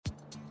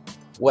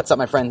What's up,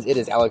 my friends? It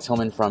is Alex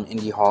Hillman from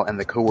Indie Hall and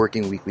the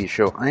Co-working Weekly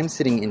Show. I'm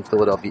sitting in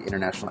Philadelphia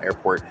International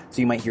Airport, so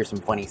you might hear some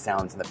funny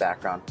sounds in the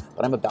background,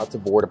 but I'm about to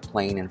board a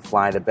plane and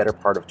fly the better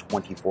part of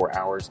 24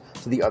 hours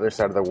to the other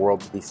side of the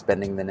world to be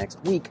spending the next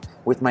week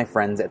with my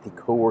friends at the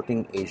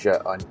Co-working Asia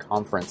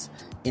Conference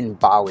in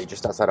Bali,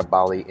 just outside of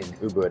Bali in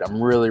Ubud.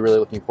 I'm really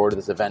looking forward to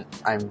this event.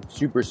 I'm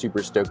super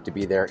stoked to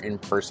be there in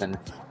person.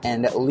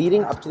 And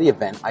leading up to the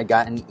event, I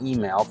got an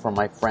email from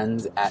my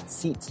friends at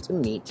Seats to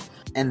Meet,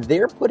 and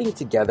they're putting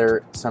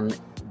together some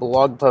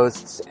blog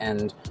posts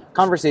and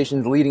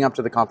conversations leading up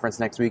to the conference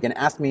next week and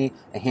asked me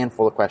a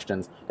handful of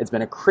questions. It's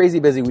been a crazy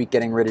busy week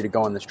getting ready to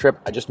go on this trip.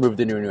 I just moved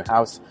into a new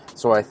house,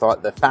 so I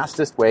thought the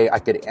fastest way I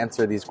could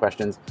answer these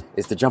questions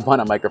is to jump on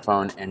a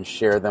microphone and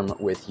share them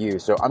with you.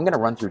 So I'm going to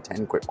run through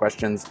 10 quick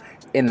questions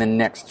in the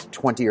next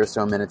 20 or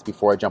so minutes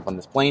before I jump on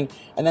this plane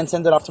and then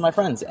send it off to my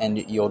friends, and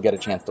you'll get a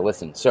chance to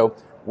listen. So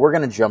we're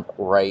going to jump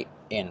right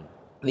in.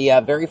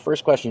 The very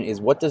first question is,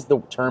 what does the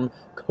term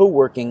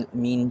co-working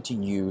mean to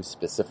you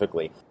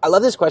specifically? I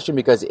love this question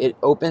because it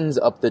opens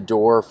up the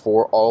door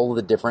for all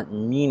the different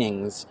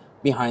meanings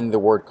behind the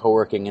word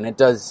co-working, and it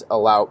does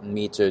allow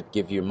me to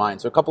give you mine.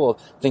 So a couple of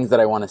things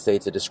that I want to say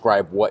to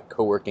describe what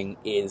co-working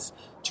is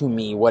to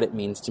me, what it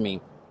means to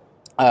me.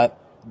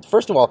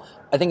 First of all,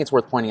 I think it's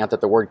worth pointing out that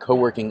the word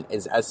co-working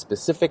is as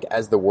specific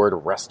as the word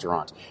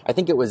restaurant. I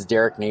think it was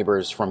Derek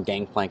Neighbors from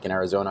Gangplank in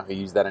Arizona who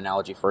used that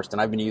analogy first,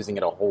 and I've been using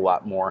it a whole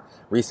lot more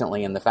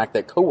recently, and the fact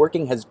that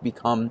co-working has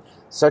become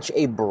such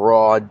a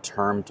broad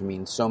term to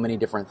mean so many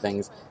different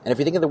things. And if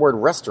you think of the word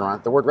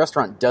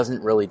restaurant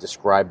doesn't really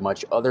describe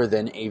much other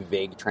than a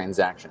vague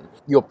transaction.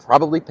 You'll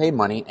probably pay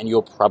money and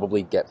you'll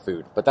probably get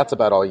food, but that's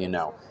about all you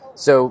know.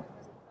 So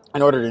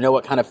in order to know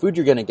what kind of food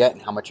you're going to get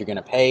and how much you're going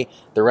to pay,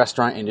 the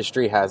restaurant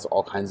industry has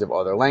all kinds of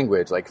other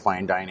language, like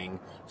fine dining,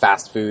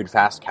 fast food,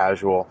 fast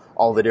casual,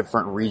 all the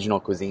different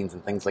regional cuisines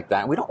and things like that.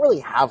 And we don't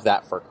really have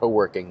that for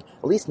co-working,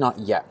 at least not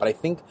yet, but I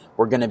think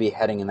we're going to be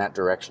heading in that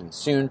direction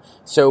soon.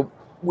 So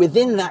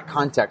within that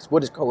context, what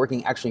does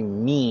co-working actually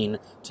mean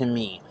to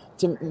me?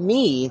 To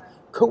me,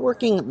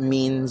 co-working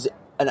means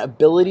an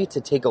ability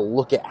to take a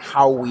look at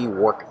how we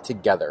work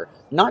together.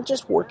 Not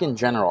just work in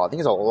general. I think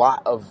there's a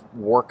lot of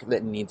work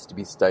that needs to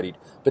be studied,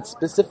 but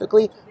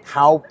specifically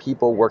how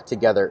people work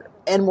together.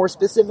 And more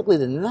specifically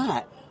than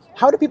that,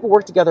 how do people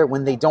work together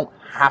when they don't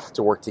have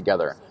to work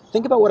together?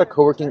 Think about what a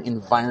co-working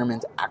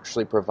environment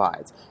actually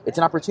provides. It's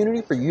an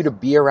opportunity for you to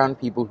be around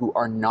people who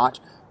are not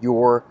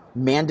your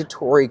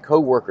mandatory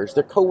co-workers.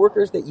 They're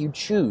co-workers that you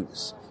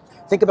choose.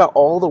 Think about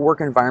all the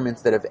work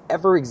environments that have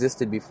ever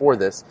existed before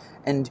this,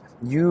 and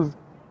you've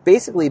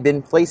basically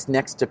been placed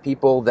next to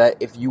people that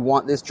if you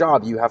want this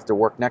job, you have to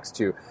work next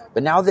to.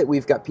 But now that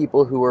we've got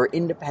people who are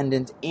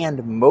independent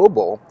and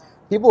mobile,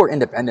 people were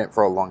independent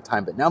for a long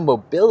time, but now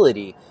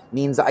mobility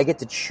means I get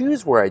to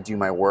choose where I do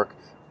my work,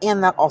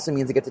 and that also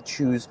means I get to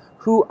choose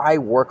who I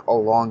work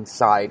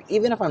alongside,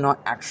 even if I'm not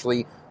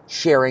actually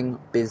sharing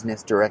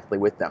business directly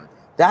with them.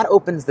 That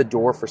opens the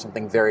door for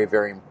something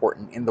very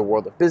important in the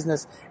world of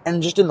business,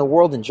 and just in the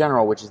world in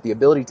general, which is the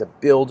ability to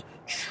build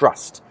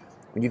trust.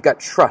 When you've got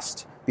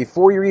trust,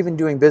 before you're even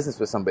doing business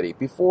with somebody,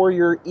 before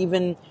you're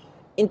even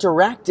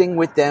interacting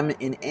with them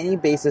in any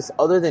basis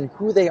other than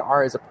who they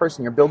are as a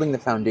person, you're building the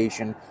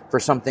foundation for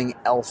something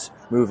else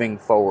moving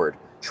forward.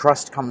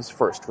 Trust comes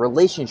first.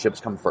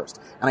 Relationships come first.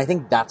 And I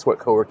think that's what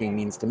co-working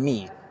means to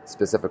me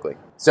specifically.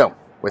 So,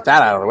 with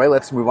that out of the way,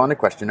 let's move on to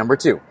question number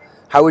 2.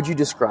 How would you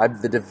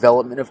describe the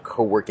development of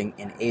co-working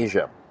in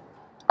Asia?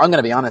 I'm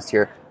going to be honest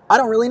here. I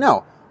don't really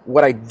know.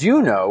 What I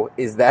do know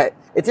is that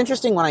it's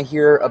interesting when I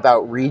hear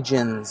about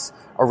regions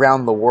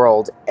around the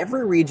world.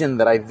 Every region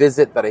that I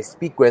visit, that I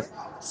speak with,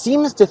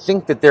 seems to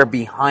think that they're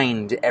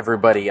behind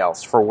everybody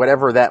else for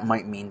whatever that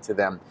might mean to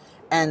them.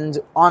 And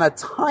on a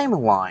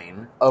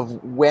timeline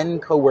of when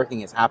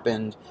co-working has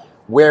happened,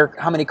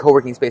 how many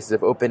co-working spaces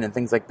have opened and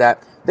things like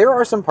that, there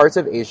are some parts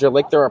of Asia,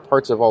 like there are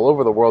parts of all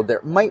over the world,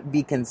 that might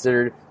be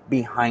considered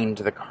behind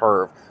the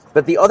curve.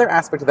 But the other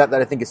aspect of that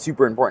I think is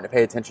super important to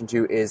pay attention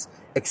to is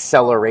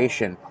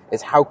acceleration,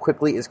 is how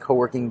quickly is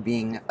co-working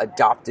being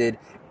adopted.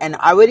 And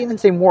I would even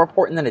say more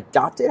important than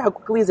adopted, how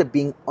quickly is it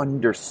being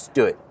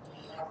understood?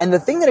 And the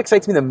thing that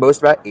excites me the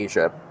most about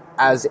Asia,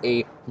 as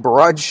a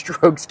broad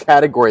strokes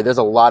category, there's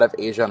a lot of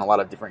Asia and a lot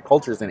of different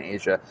cultures in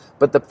Asia,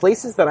 but the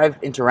places that I've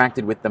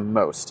interacted with the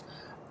most,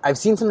 I've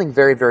seen something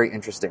very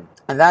interesting.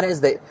 And that is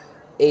that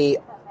a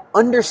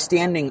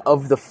understanding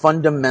of the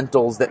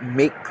fundamentals that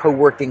make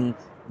co-working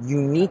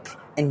unique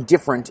and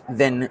different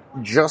than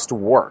just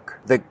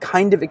work. The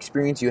kind of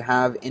experience you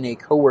have in a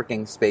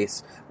co-working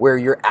space where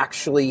you're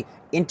actually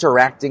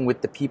interacting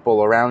with the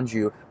people around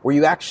you, where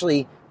you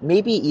actually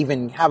maybe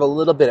even have a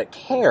little bit of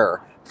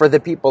care for the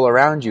people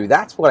around you.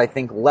 That's what I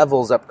think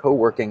levels up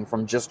co-working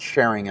from just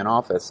sharing an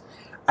office.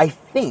 I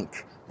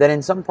think that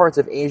in some parts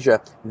of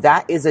Asia,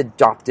 that is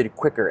adopted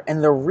quicker.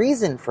 And the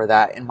reason for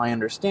that, in my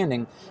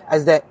understanding,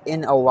 is that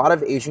in a lot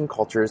of Asian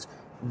cultures,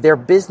 their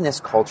business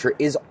culture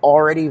is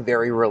already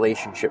very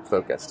relationship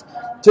focused.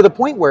 To the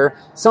point where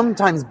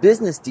sometimes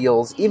business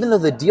deals, even though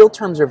the deal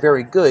terms are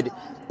very good,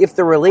 if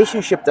the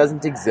relationship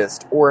doesn't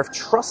exist, or if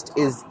trust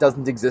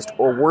doesn't exist,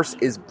 or worse,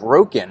 is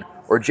broken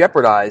or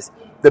jeopardized,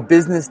 the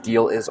business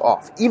deal is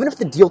off. Even if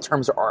the deal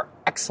terms are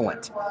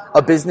excellent,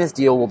 a business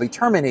deal will be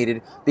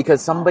terminated because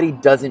somebody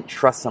doesn't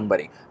trust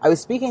somebody. I was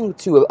speaking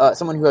to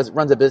someone who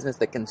runs a business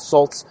that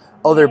consults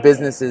other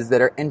businesses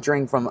that are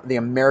entering from the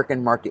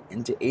American market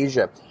into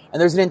Asia.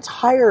 And there's an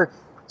entire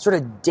sort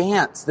of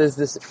dance. There's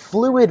this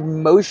fluid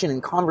motion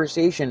and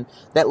conversation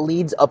that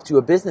leads up to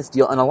a business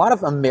deal. And a lot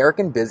of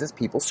American business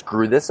people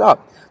screw this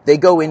up. They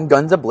go in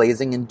guns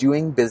a-blazing and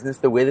doing business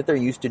the way that they're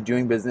used to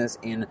doing business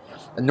in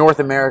North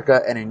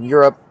America and in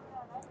Europe.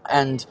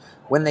 And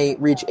when they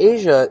reach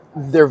Asia,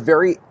 they're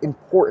very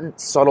important,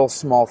 subtle,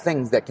 small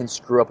things that can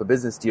screw up a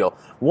business deal.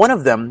 One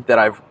of them that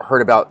I've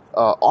heard about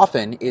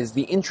often is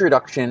the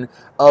introduction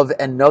of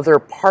another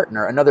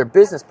partner, another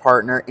business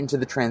partner into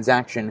the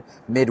transaction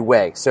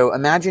midway. So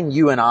imagine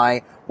you and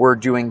I were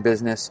doing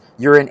business,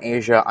 you're in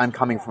Asia, I'm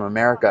coming from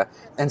America,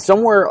 and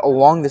somewhere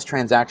along this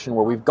transaction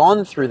where we've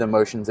gone through the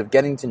motions of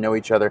getting to know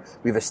each other,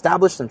 we've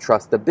established some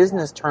trust, the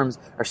business terms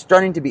are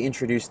starting to be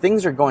introduced,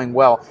 things are going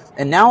well,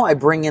 and now I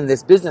bring in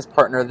this business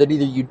partner that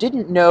either you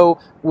didn't know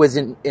was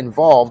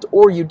involved,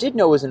 or you did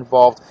know was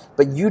involved,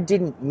 but you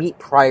didn't meet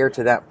prior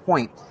to that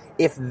point.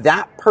 If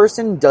that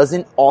person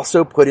doesn't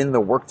also put in the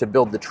work to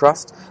build the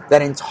trust,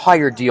 that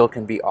entire deal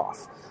can be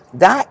off.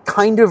 That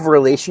kind of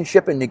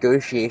relationship and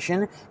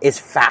negotiation is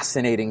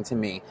fascinating to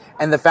me.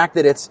 And the fact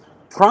that it's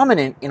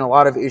prominent in a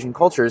lot of Asian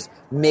cultures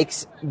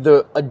makes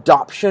the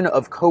adoption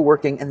of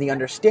co-working and the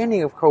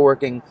understanding of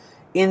co-working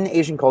in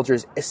Asian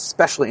cultures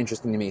especially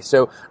interesting to me.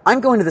 So I'm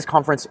going to this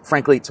conference,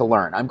 frankly, to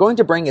learn. I'm going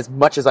to bring as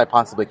much as I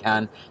possibly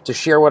can to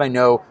share what I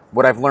know,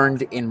 what I've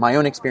learned in my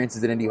own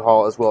experiences at Indie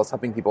Hall, as well as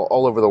helping people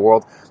all over the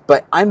world.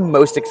 But I'm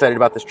most excited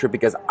about this trip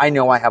because I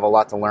know I have a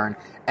lot to learn,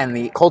 and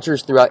the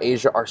cultures throughout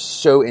Asia are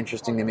so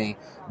interesting to me.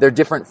 They're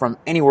different from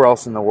anywhere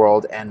else in the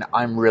world, and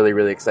I'm really,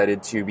 really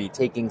excited to be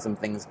taking some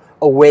things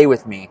away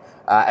with me,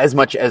 as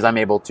much as I'm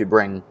able to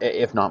bring,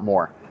 if not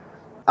more.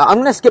 I'm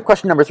going to skip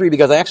question number 3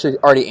 because I actually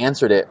already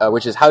answered it,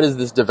 which is how does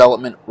this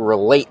development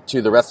relate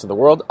to the rest of the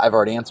world? I've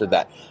already answered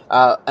that.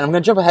 And I'm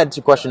going to jump ahead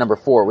to question number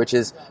 4, which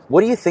is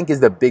what do you think is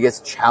the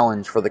biggest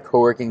challenge for the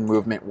co-working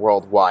movement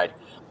worldwide?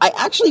 I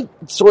actually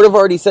sort of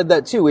already said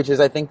that too, which is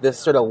I think this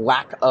sort of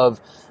lack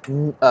of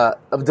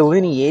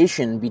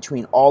delineation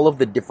between all of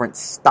the different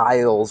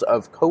styles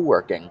of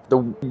co-working. The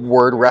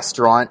word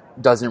restaurant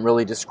doesn't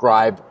really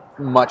describe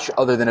much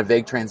other than a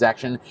vague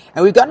transaction.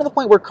 And we've gotten to the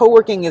point where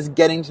co-working is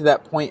getting to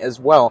that point as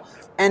well.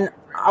 And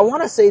I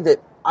want to say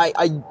that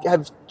I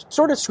have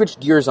sort of switched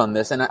gears on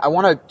this, and I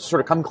want to sort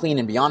of come clean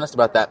and be honest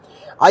about that.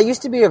 I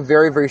used to be a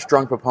very, very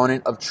strong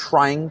proponent of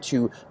trying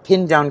to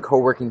pin down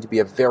co-working to be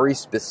a very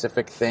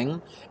specific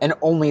thing, and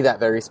only that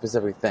very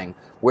specific thing,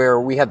 where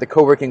we had the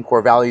co-working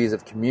core values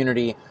of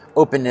community,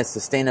 openness,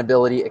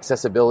 sustainability,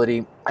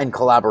 accessibility, and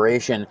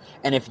collaboration.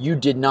 And if you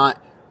did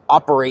not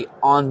operate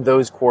on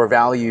those core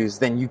values,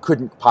 then you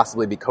couldn't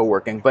possibly be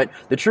co-working. But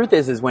the truth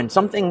is when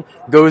something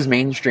goes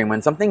mainstream,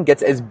 when something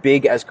gets as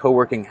big as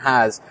co-working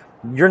has,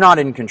 you're not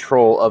in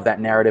control of that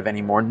narrative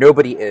anymore.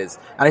 Nobody is.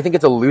 And I think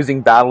it's a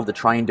losing battle to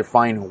try and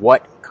define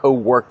what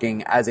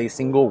co-working as a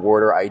single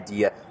word or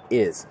idea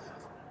is.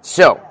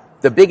 So,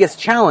 the biggest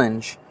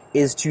challenge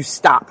is to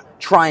stop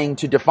trying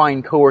to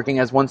define co-working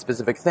as one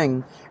specific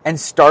thing and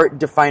start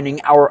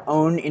defining our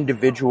own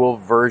individual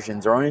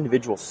versions, our own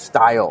individual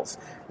styles.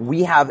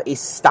 We have a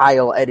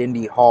style at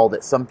Indie Hall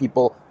that some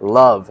people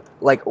love,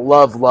 like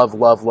love,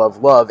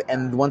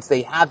 and once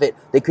they have it,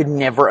 they could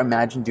never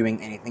imagine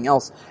doing anything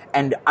else.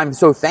 And I'm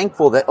so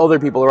thankful that other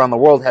people around the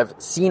world have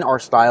seen our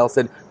style,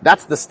 said,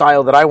 that's the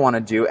style that I want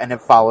to do, and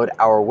have followed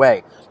our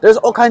way. There's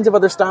all kinds of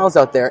other styles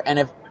out there, and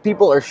if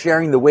people are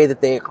sharing the way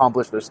that they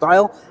accomplish their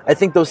style, I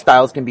think those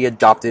styles can be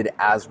adopted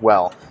as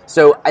well.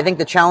 So I think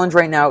the challenge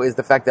right now is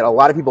the fact that a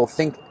lot of people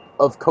think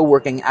of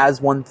co-working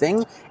as one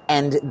thing,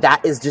 and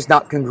that is just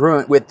not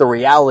congruent with the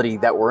reality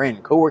that we're in.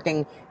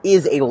 Co-working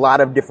is a lot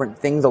of different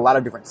things, a lot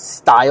of different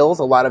styles,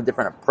 a lot of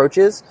different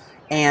approaches,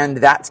 and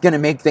that's going to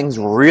make things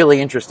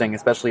really interesting,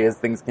 especially as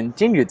things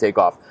continue to take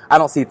off. I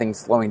don't see things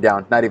slowing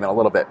down, not even a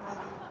little bit.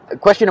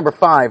 Question number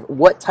 5,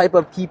 what type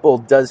of people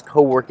does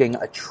co-working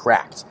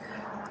attract?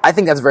 I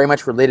think that's very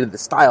much related to the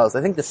styles.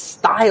 I think the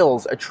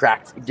styles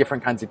attract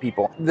different kinds of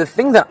people. The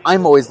thing that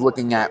I'm always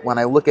looking at when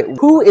I look at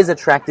who is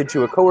attracted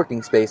to a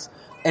co-working space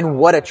and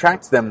what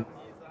attracts them,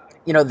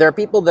 you know, there are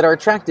people that are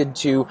attracted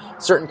to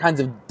certain kinds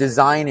of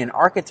design and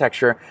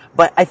architecture,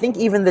 but I think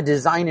even the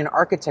design and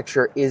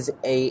architecture is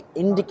an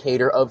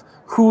indicator of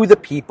who the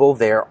people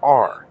there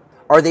are.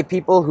 Are they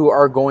people who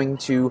are going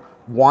to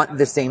want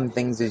the same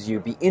things as you,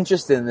 be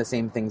interested in the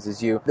same things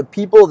as you? The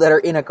people that are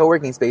in a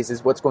co-working space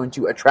is what's going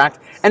to attract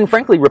and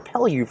frankly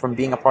repel you from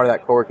being a part of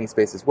that co-working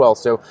space as well.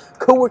 So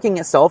co-working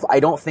itself, I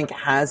don't think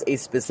has a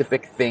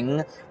specific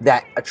thing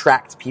that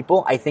attracts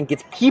people. I think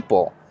it's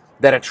people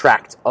that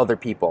attract other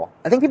people.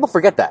 I think people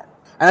forget that.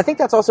 And I think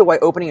that's also why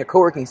opening a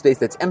co-working space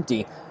that's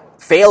empty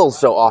fails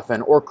so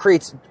often or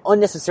creates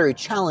unnecessary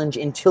challenge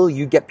until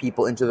you get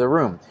people into the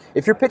room.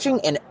 If you're pitching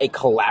in a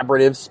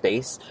collaborative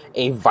space,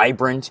 a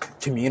vibrant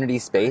community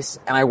space,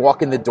 and I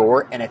walk in the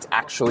door and it's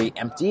actually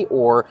empty,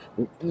 or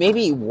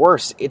maybe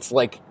worse, it's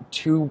like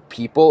 2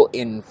 people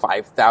in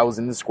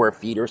 5,000 square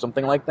feet or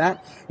something like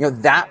that,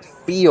 that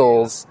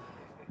feels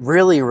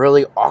really,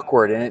 really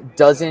awkward, and it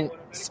doesn't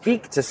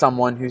speak to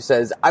someone who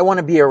says, I want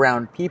to be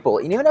around people.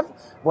 And even if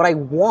what I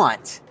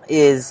want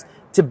is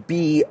to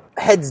be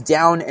heads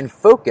down and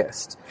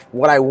focused,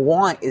 what I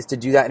want is to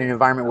do that in an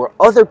environment where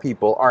other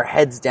people are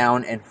heads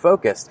down and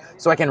focused,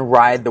 so I can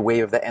ride the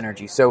wave of the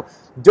energy. So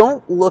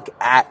don't look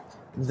at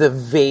the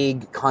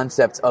vague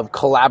concepts of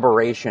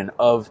collaboration,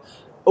 of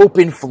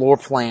open floor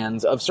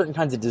plans, of certain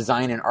kinds of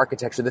design and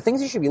architecture. The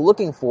things you should be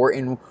looking for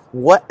in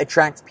what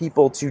attracts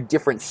people to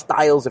different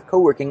styles of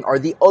co-working are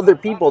the other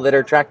people that are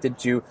attracted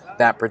to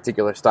that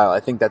particular style. I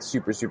think that's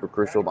super, super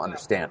crucial to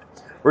understand.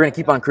 We're going to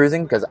keep on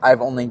cruising because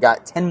I've only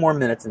got 10 more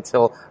minutes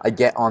until I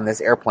get on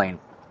this airplane.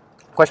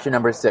 Question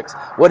number 6.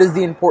 What is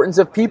the importance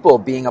of people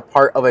being a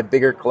part of a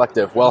bigger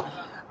collective? Well,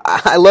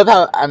 I love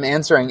how I'm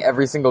answering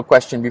every single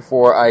question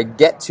before I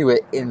get to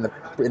it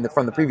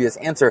from the previous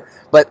answer,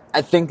 but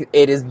I think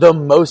it is the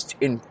most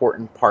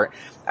important part.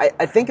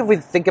 I think if we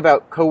think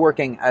about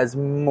co-working as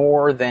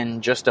more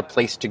than just a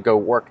place to go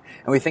work,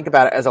 and we think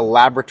about it as a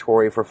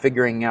laboratory for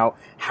figuring out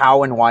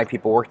how and why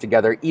people work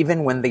together,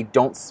 even when they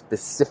don't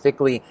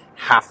specifically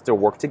have to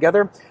work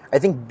together, I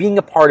think being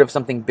a part of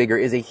something bigger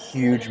is a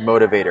huge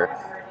motivator.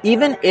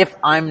 Even if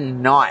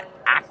I'm not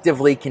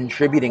actively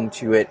contributing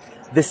to it,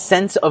 the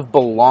sense of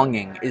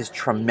belonging is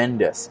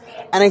tremendous.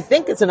 And I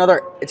think it's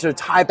to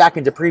tie back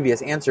into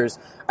previous answers,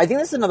 I think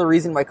that's another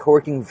reason why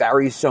co-working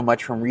varies so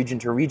much from region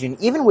to region,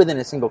 even within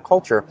a single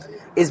culture,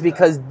 is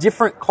because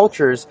different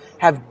cultures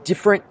have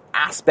different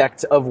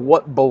aspects of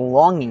what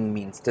belonging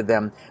means to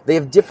them. They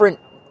have different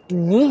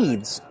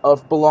needs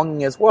of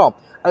belonging as well.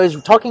 I was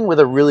talking with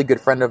a really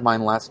good friend of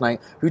mine last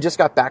night who just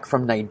got back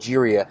from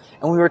Nigeria,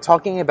 and we were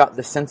talking about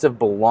the sense of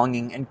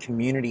belonging and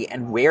community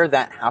and where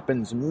that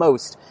happens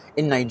most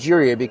in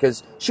Nigeria,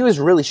 because she was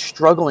really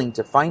struggling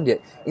to find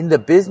it. In the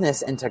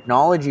business and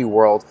technology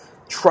world,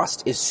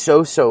 trust is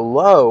so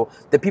low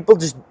that people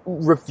just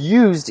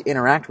refuse to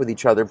interact with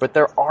each other, but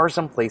there are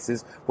some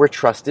places where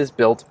trust is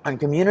built and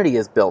community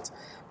is built.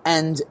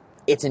 And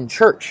it's in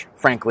church,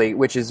 frankly,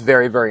 which is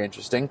very, very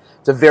interesting.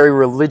 It's a very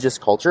religious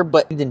culture,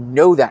 but you need to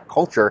know that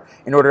culture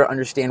in order to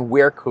understand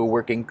where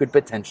co-working could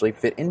potentially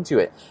fit into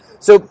it.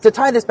 So to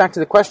tie this back to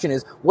the question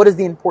is, what is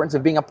the importance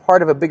of being a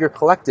part of a bigger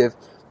collective?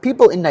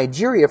 People in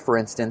Nigeria, for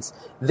instance,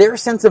 their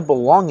sense of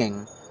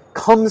belonging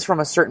comes from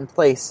a certain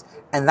place,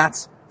 and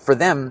that's, for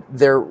them,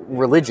 their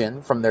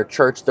religion, from their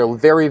church, their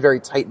very, very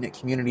tight-knit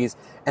communities,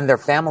 and their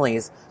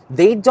families.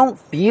 They don't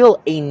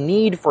feel a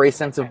need for a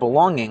sense of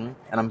belonging,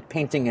 and I'm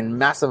painting in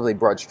massively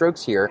broad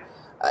strokes here,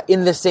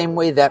 in the same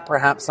way that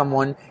perhaps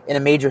someone in a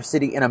major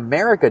city in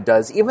America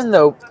does, even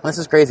though, this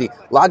is crazy,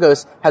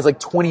 Lagos has like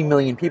 20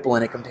 million people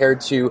in it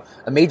compared to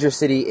a major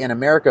city in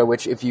America,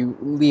 which if you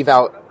leave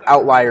out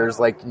outliers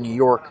like New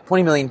York,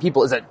 20 million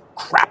people is a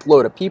crap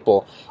load of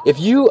people. If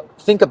you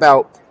think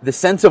about the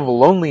sense of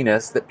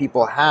loneliness that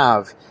people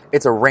have,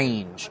 it's a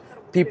range.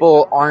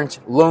 People aren't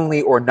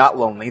lonely or not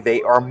lonely.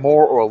 They are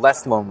more or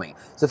less lonely.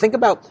 So think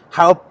about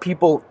how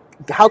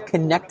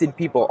connected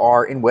people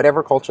are in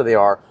whatever culture they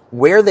are,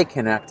 where they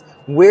connect,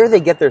 where they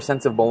get their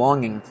sense of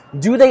belonging.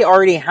 Do they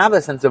already have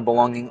a sense of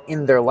belonging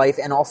in their life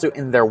and also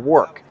in their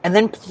work? And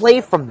then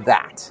play from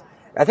that.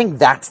 I think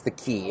that's the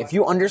key. If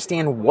you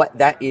understand what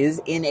that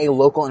is in a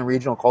local and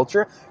regional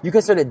culture, you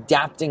can start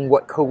adapting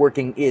what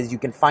co-working is. You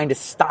can find a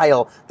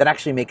style that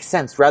actually makes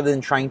sense rather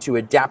than trying to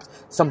adapt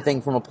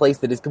something from a place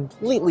that is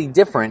completely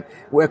different,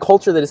 a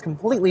culture that is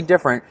completely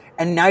different,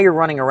 and now you're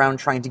running around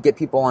trying to get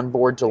people on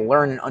board to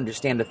learn and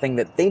understand a thing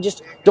that they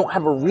just don't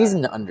have a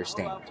reason to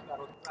understand.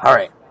 All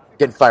right,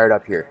 get fired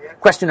up here.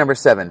 Question number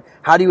 7.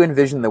 How do you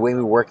envision the way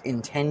we work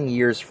in 10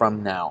 years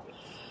from now?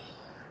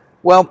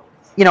 Well,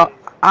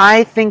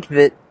 I think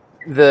that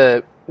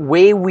the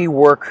way we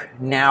work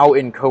now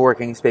in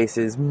co-working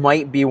spaces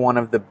might be one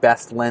of the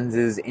best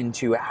lenses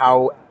into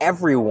how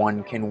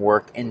everyone can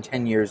work in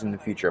 10 years in the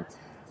future.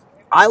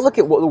 I look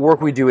at the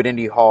work we do at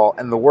Indie Hall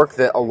and the work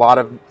that a lot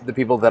of the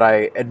people that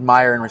I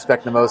admire and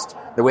respect the most,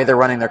 the way they're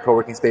running their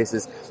co-working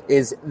spaces,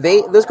 is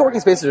those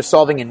co-working spaces are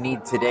solving a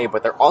need today,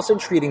 but they're also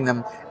treating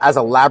them as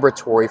a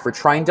laboratory for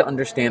trying to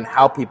understand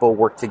how people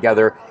work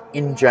together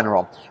in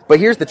general. But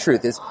here's the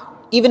truth is,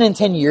 even in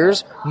 10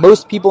 years,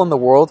 most people in the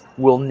world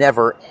will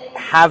never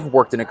have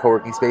worked in a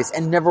co-working space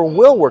and never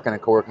will work in a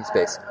co-working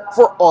space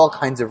for all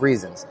kinds of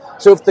reasons.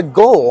 So if the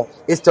goal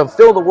is to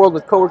fill the world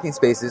with co-working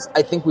spaces,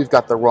 I think we've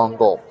got the wrong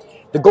goal.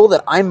 The goal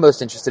that I'm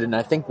most interested in,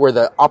 I think where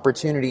the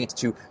opportunity is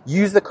to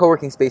use the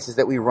co-working spaces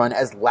that we run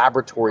as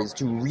laboratories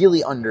to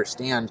really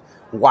understand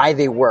why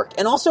they work.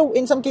 And also,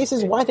 in some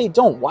cases, why they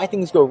don't, why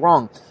things go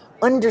wrong.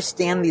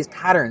 Understand these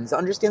patterns,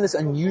 understand this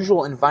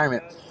unusual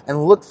environment,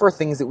 and look for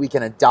things that we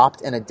can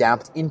adopt and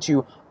adapt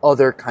into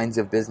other kinds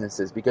of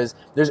businesses, because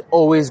there's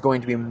always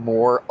going to be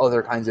more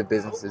other kinds of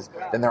businesses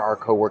than there are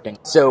co-working.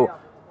 So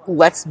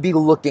let's be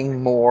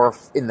looking more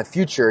in the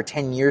future,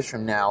 10 years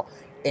from now,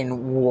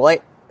 in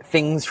what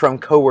things from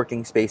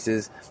co-working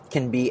spaces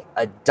can be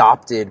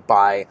adopted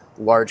by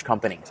large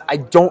companies. I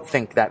don't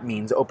think that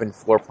means open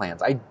floor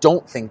plans. I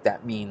don't think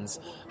that means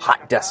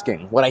hot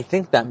desking. What I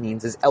think that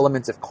means is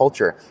elements of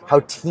culture, how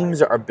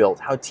teams are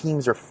built, how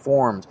teams are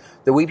formed,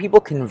 the way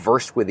people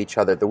converse with each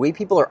other, the way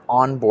people are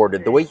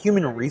onboarded, the way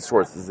human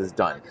resources is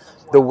done,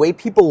 the way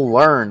people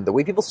learn, the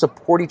way people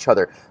support each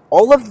other.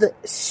 All of the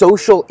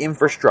social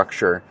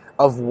infrastructure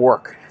of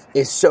work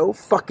is so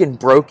fucking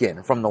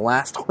broken from the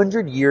last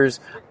 100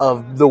 years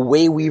of the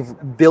way we've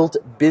built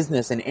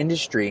business and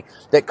industry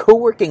that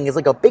co-working is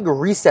like a big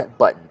reset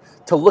button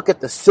to look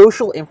at the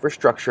social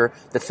infrastructure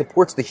that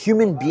supports the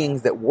human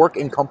beings that work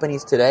in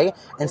companies today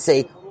and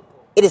say,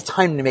 it is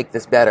time to make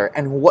this better,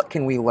 and what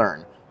can we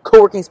learn?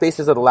 Co-working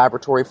spaces are the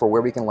laboratory for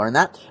where we can learn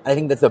that, and I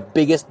think that's the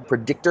biggest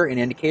predictor and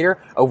indicator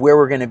of where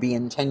we're going to be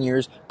in 10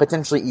 years,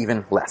 potentially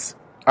even less.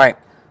 All right,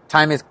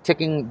 time is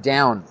ticking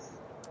down.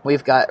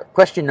 We've got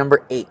question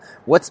number 8.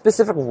 What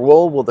specific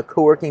role will the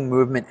co-working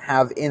movement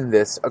have in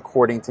this,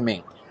 according to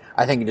me?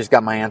 I think you just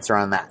got my answer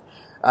on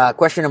that.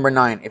 Question number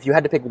 9. If you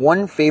had to pick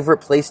one favorite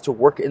place to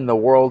work in the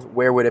world,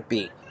 where would it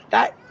be?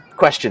 That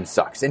question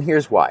sucks, and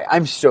here's why.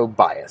 I'm so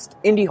biased.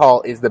 Indie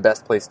Hall is the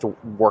best place to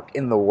work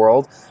in the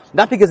world.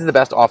 Not because it's the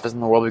best office in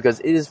the world, because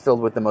it is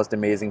filled with the most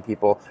amazing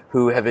people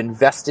who have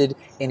invested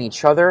in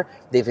each other.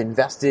 They've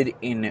invested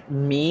in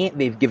me.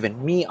 They've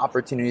given me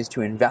opportunities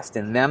to invest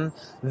in them.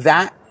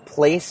 That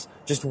place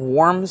just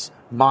warms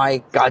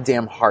my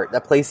goddamn heart.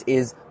 That place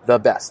is the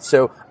best.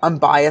 So I'm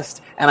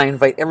biased, and I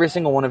invite every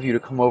single one of you to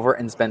come over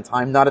and spend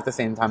time, not at the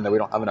same time that we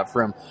don't have enough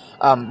room.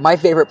 My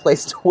favorite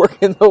place to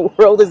work in the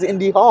world is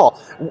Indie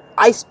Hall.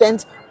 I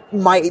spent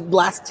my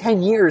last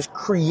 10 years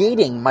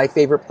creating my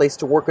favorite place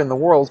to work in the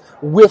world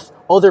with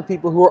other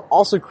people who are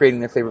also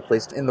creating their favorite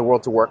place in the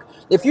world to work.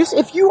 If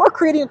you are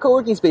creating a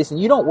co-working space and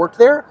you don't work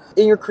there,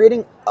 and you're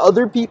creating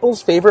other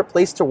people's favorite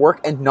place to work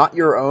and not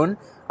your own,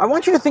 I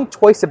want you to think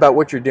twice about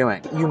what you're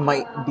doing. You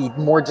might be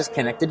more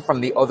disconnected from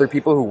the other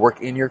people who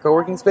work in your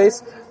co-working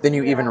space than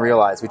you even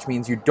realize, which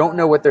means you don't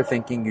know what they're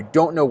thinking, you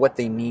don't know what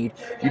they need,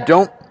 you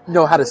don't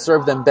know how to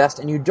serve them best,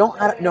 and you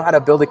don't know how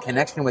to build a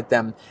connection with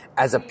them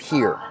as a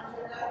peer.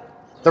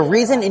 The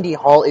reason Indie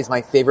Hall is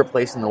my favorite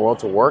place in the world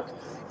to work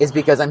is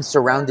because I'm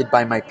surrounded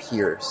by my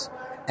peers.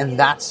 And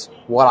that's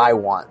what I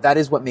want. That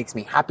is what makes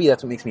me happy.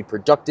 That's what makes me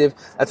productive.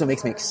 That's what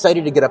makes me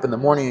excited to get up in the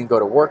morning and go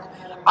to work.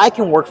 I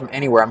can work from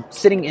anywhere. I'm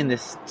sitting in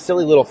this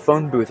silly little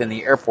phone booth in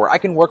the airport. I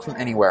can work from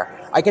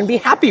anywhere. I can be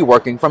happy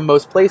working from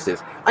most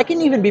places. I can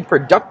even be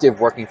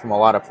productive working from a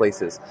lot of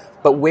places.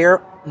 But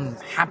where I'm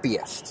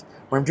happiest,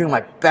 where I'm doing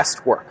my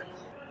best work,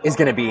 is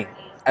going to be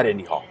at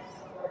Indie Hall.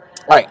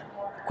 All right,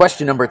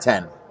 question number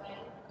 10.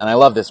 And I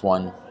love this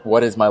one.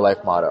 What is my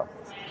life motto?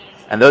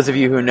 And those of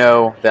you who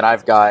know that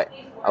I've got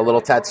a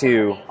little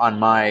tattoo on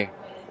my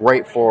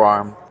right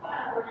forearm,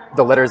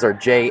 the letters are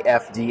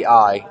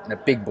JFDI and a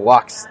big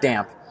block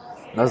stamp.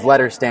 And those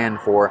letters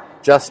stand for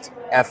just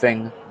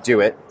effing do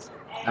it.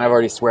 And I've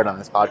already sweared on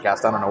this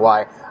podcast. I don't know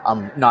why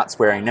I'm not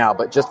swearing now,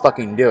 but just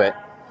fucking do it.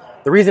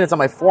 The reason it's on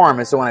my forearm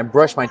is so when I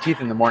brush my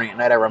teeth in the morning at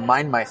night, I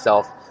remind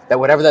myself that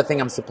whatever that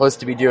thing I'm supposed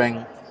to be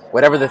doing,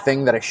 whatever the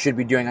thing that I should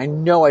be doing, I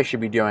know I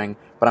should be doing,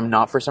 but I'm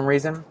not for some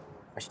reason,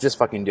 I should just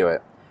fucking do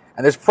it.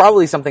 And there's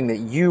probably something that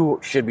you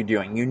should be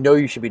doing, you know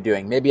you should be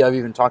doing. Maybe I've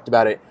even talked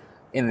about it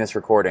in this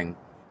recording.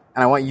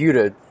 And I want you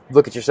to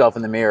look at yourself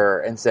in the mirror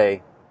and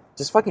say,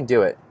 just fucking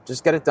do it.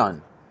 Just get it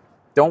done.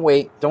 Don't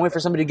wait. Don't wait for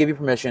somebody to give you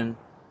permission.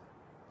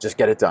 Just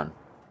get it done.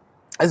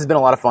 This has been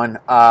a lot of fun.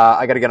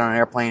 I got to get on an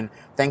airplane.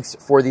 Thanks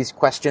for these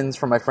questions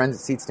from my friends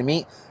at Seats to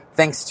Meet.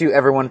 Thanks to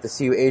everyone at the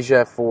CU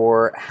Asia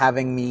for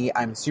having me.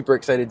 I'm super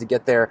excited to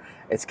get there.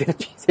 It's going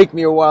to take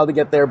me a while to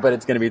get there, but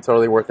it's going to be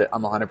totally worth it.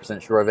 I'm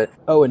 100% sure of it.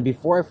 Oh, and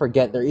before I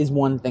forget, there is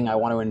one thing I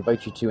want to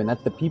invite you to, and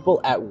that's the People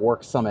at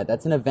Work Summit.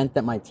 That's an event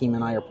that my team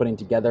and I are putting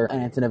together,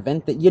 and it's an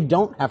event that you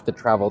don't have to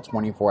travel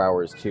 24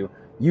 hours to.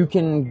 You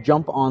can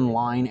jump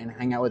online and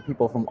hang out with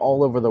people from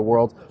all over the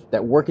world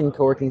that work in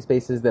co-working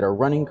spaces, that are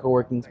running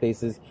co-working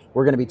spaces.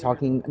 We're going to be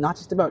talking not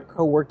just about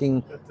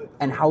co-working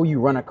and how you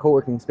run a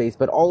co-working space,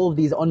 but all of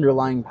these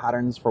underlying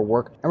patterns for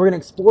work. And we're going to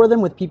explore them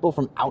with people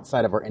from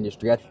outside of our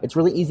industry. It's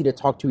really easy to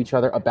talk to each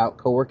other about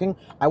co-working.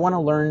 I want to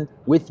learn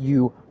with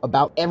you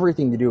about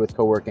everything to do with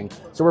co-working.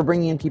 So we're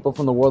bringing in people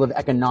from the world of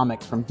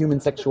economics, from human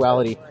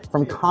sexuality,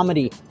 from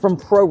comedy, from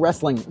pro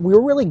wrestling.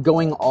 We're really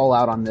going all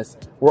out on this.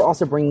 We're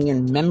also bringing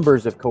in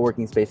members of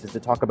co-working spaces to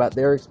talk about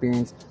their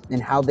experience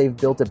and how they've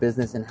built a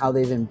business and how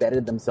they've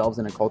embedded themselves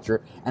in a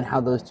culture and how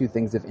those two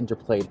things have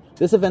interplayed.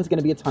 This event's going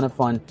to be a ton of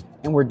fun,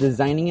 and we're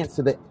designing it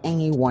so that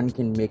anyone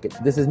can make it.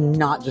 This is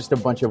not just a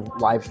bunch of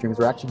live streams.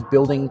 We're actually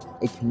building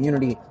a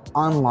community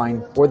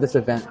online for this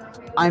event.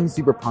 I'm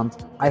super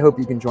pumped. I hope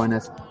you can join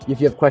us.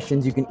 If you have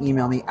questions, you can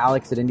email me,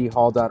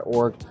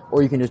 alex@indiehall.org,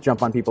 or you can just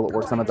jump on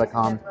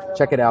peopleatworksummit.com.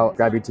 Check it out,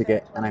 grab your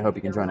ticket, and I hope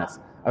you can join us.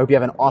 I hope you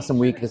have an awesome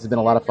week. This has been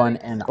a lot of fun,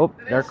 and oh,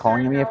 they're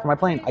calling me for my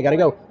plane. I gotta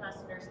go.